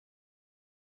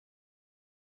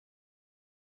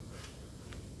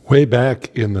Way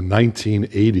back in the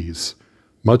 1980s,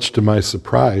 much to my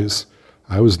surprise,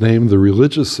 I was named the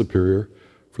religious superior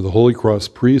for the Holy Cross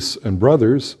priests and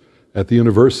brothers at the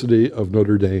University of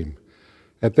Notre Dame.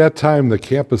 At that time, the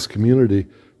campus community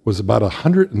was about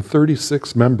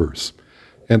 136 members,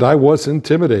 and I was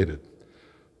intimidated.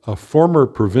 A former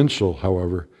provincial,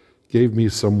 however, gave me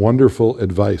some wonderful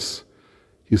advice.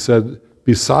 He said,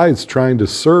 besides trying to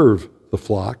serve the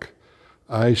flock,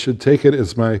 I should take it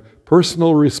as my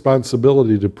personal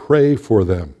responsibility to pray for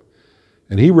them.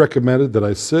 And he recommended that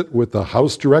I sit with the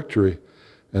house directory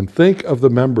and think of the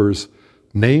members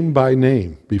name by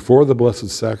name before the Blessed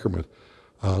Sacrament,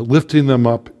 lifting them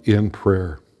up in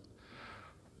prayer.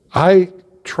 I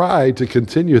try to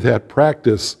continue that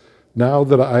practice now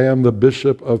that I am the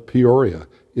Bishop of Peoria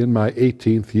in my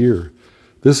 18th year.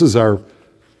 This is our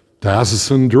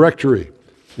diocesan directory.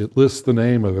 It lists the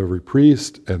name of every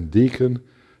priest and deacon,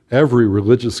 every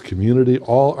religious community,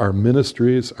 all our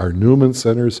ministries, our Newman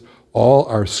centers, all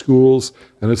our schools,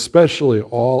 and especially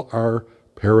all our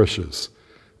parishes.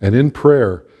 And in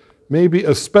prayer, maybe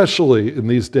especially in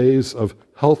these days of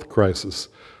health crisis,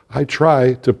 I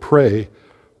try to pray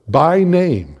by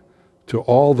name to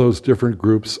all those different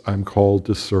groups I'm called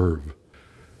to serve.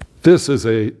 This is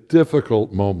a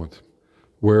difficult moment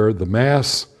where the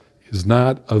Mass is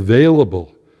not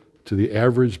available to the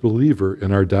average believer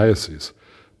in our diocese.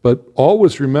 But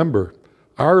always remember,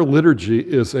 our liturgy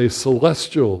is a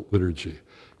celestial liturgy.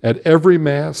 At every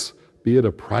Mass, be it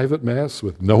a private Mass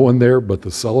with no one there but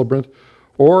the celebrant,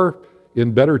 or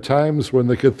in better times when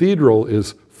the cathedral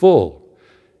is full,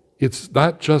 it's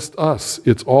not just us,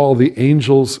 it's all the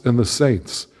angels and the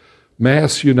saints.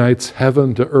 Mass unites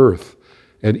heaven to earth.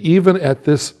 And even at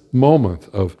this moment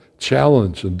of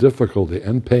challenge and difficulty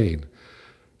and pain,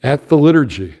 at the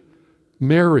liturgy,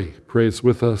 Mary prays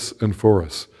with us and for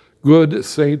us. Good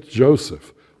Saint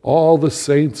Joseph, all the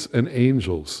saints and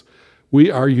angels, we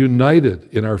are united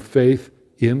in our faith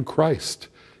in Christ.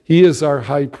 He is our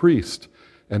high priest,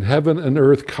 and heaven and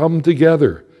earth come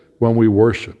together when we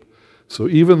worship. So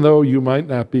even though you might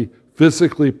not be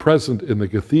physically present in the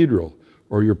cathedral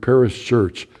or your parish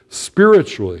church,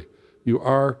 spiritually, you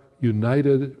are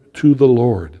united to the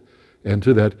Lord and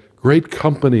to that great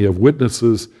company of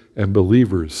witnesses and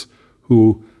believers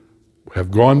who have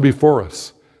gone before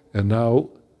us and now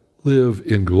live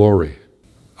in glory.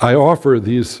 I offer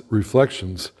these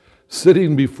reflections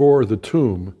sitting before the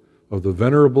tomb of the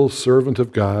venerable servant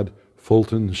of God,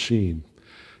 Fulton Sheen.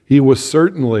 He was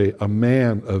certainly a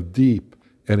man of deep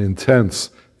and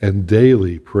intense and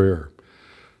daily prayer.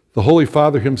 The Holy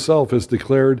Father himself has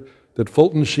declared that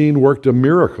Fulton Sheen worked a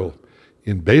miracle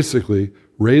in basically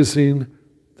raising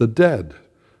the dead.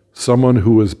 Someone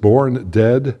who was born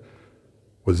dead,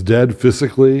 was dead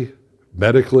physically,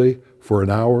 medically, for an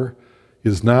hour,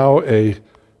 is now a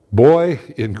boy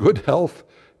in good health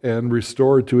and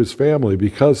restored to his family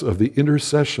because of the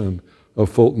intercession of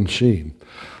Fulton Sheen.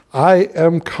 I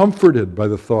am comforted by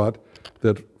the thought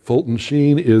that Fulton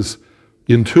Sheen is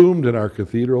entombed in our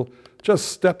cathedral, just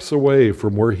steps away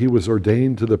from where he was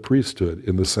ordained to the priesthood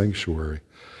in the sanctuary.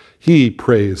 He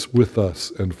prays with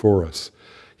us and for us.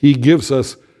 He gives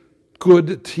us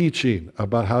good teaching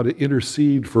about how to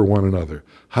intercede for one another,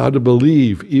 how to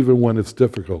believe even when it's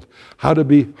difficult, how to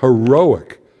be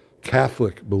heroic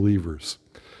Catholic believers.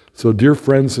 So, dear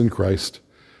friends in Christ,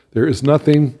 there is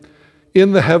nothing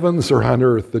in the heavens or on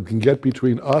earth that can get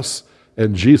between us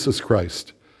and Jesus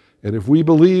Christ. And if we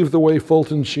believe the way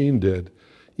Fulton Sheen did,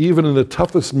 even in the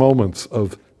toughest moments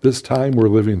of this time we're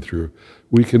living through,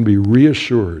 we can be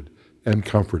reassured and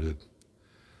comforted.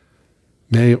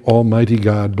 May Almighty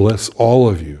God bless all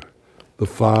of you, the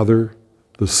Father,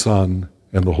 the Son,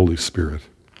 and the Holy Spirit.